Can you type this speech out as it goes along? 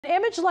An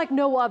image like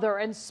no other,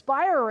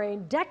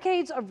 inspiring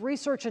decades of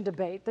research and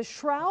debate. The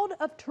Shroud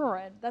of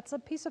Turin, that's a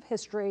piece of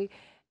history,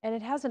 and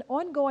it has an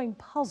ongoing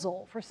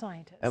puzzle for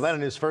scientists. Atlanta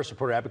News First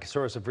reporter Abby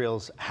Casoris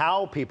reveals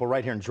how people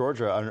right here in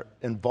Georgia are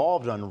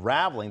involved in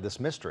unraveling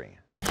this mystery.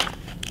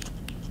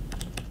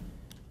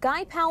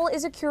 Guy Powell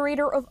is a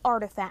curator of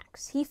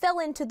artifacts. He fell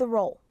into the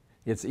role.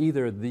 It's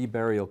either the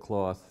burial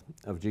cloth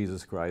of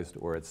Jesus Christ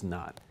or it's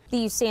not.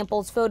 These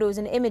samples, photos,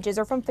 and images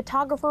are from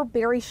photographer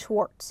Barry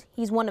Schwartz.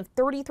 He's one of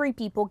 33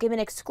 people given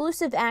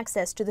exclusive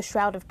access to the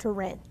Shroud of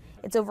Turin.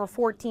 It's over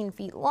 14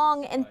 feet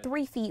long and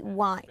 3 feet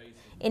wide.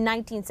 In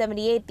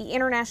 1978, the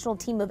international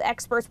team of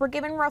experts were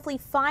given roughly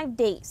 5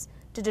 days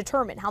to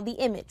determine how the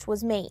image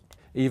was made.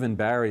 Even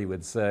Barry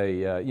would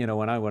say, you know,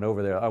 when I went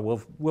over there,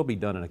 we'll be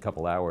done in a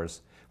couple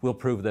hours. We'll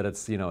prove that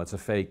it's, it's a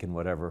fake and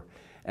whatever.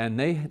 And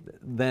they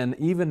then,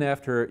 even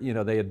after,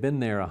 they had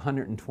been there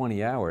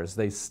 120 hours,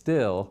 they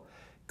still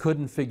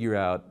couldn't figure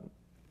out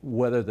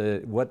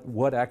whether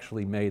what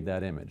actually made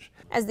that image.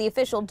 As the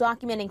official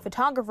documenting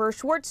photographer,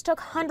 Schwartz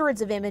took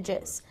hundreds of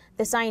images.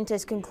 The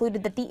scientist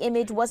concluded that the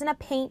image wasn't a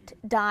paint,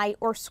 dye,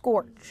 or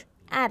scorch,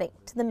 adding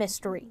to the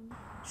mystery.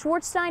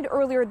 Schwartz died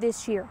earlier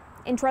this year,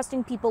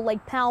 entrusting people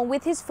like Powell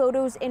with his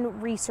photos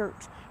and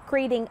research,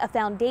 creating a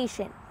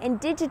foundation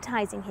and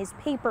digitizing his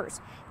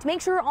papers to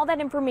make sure all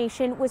that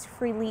information was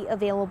freely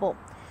available.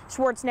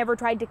 Schwartz never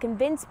tried to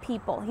convince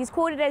people. He's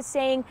quoted as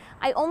saying,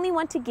 "I only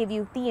want to give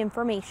you the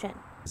information."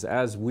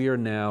 As we are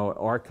now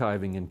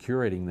archiving and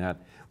curating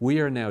that,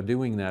 we are now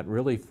doing that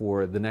really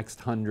for the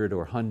next 100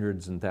 or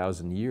hundreds and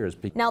thousand years.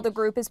 Now the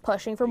group is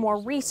pushing for more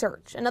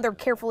research, another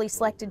carefully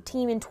selected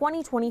team in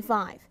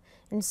 2025,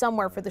 and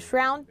somewhere for the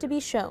shroud to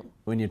be shown.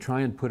 When you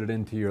try and put it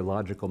into your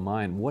logical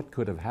mind, what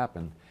could have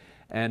happened?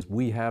 And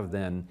we have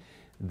then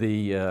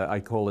I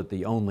call it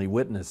the only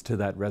witness to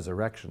that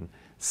resurrection.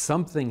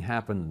 Something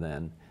happened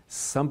then.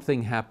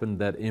 Something happened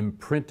that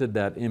imprinted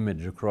that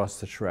image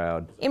across the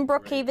shroud. In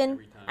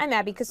Brookhaven, I'm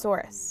Abby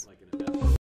Casoris.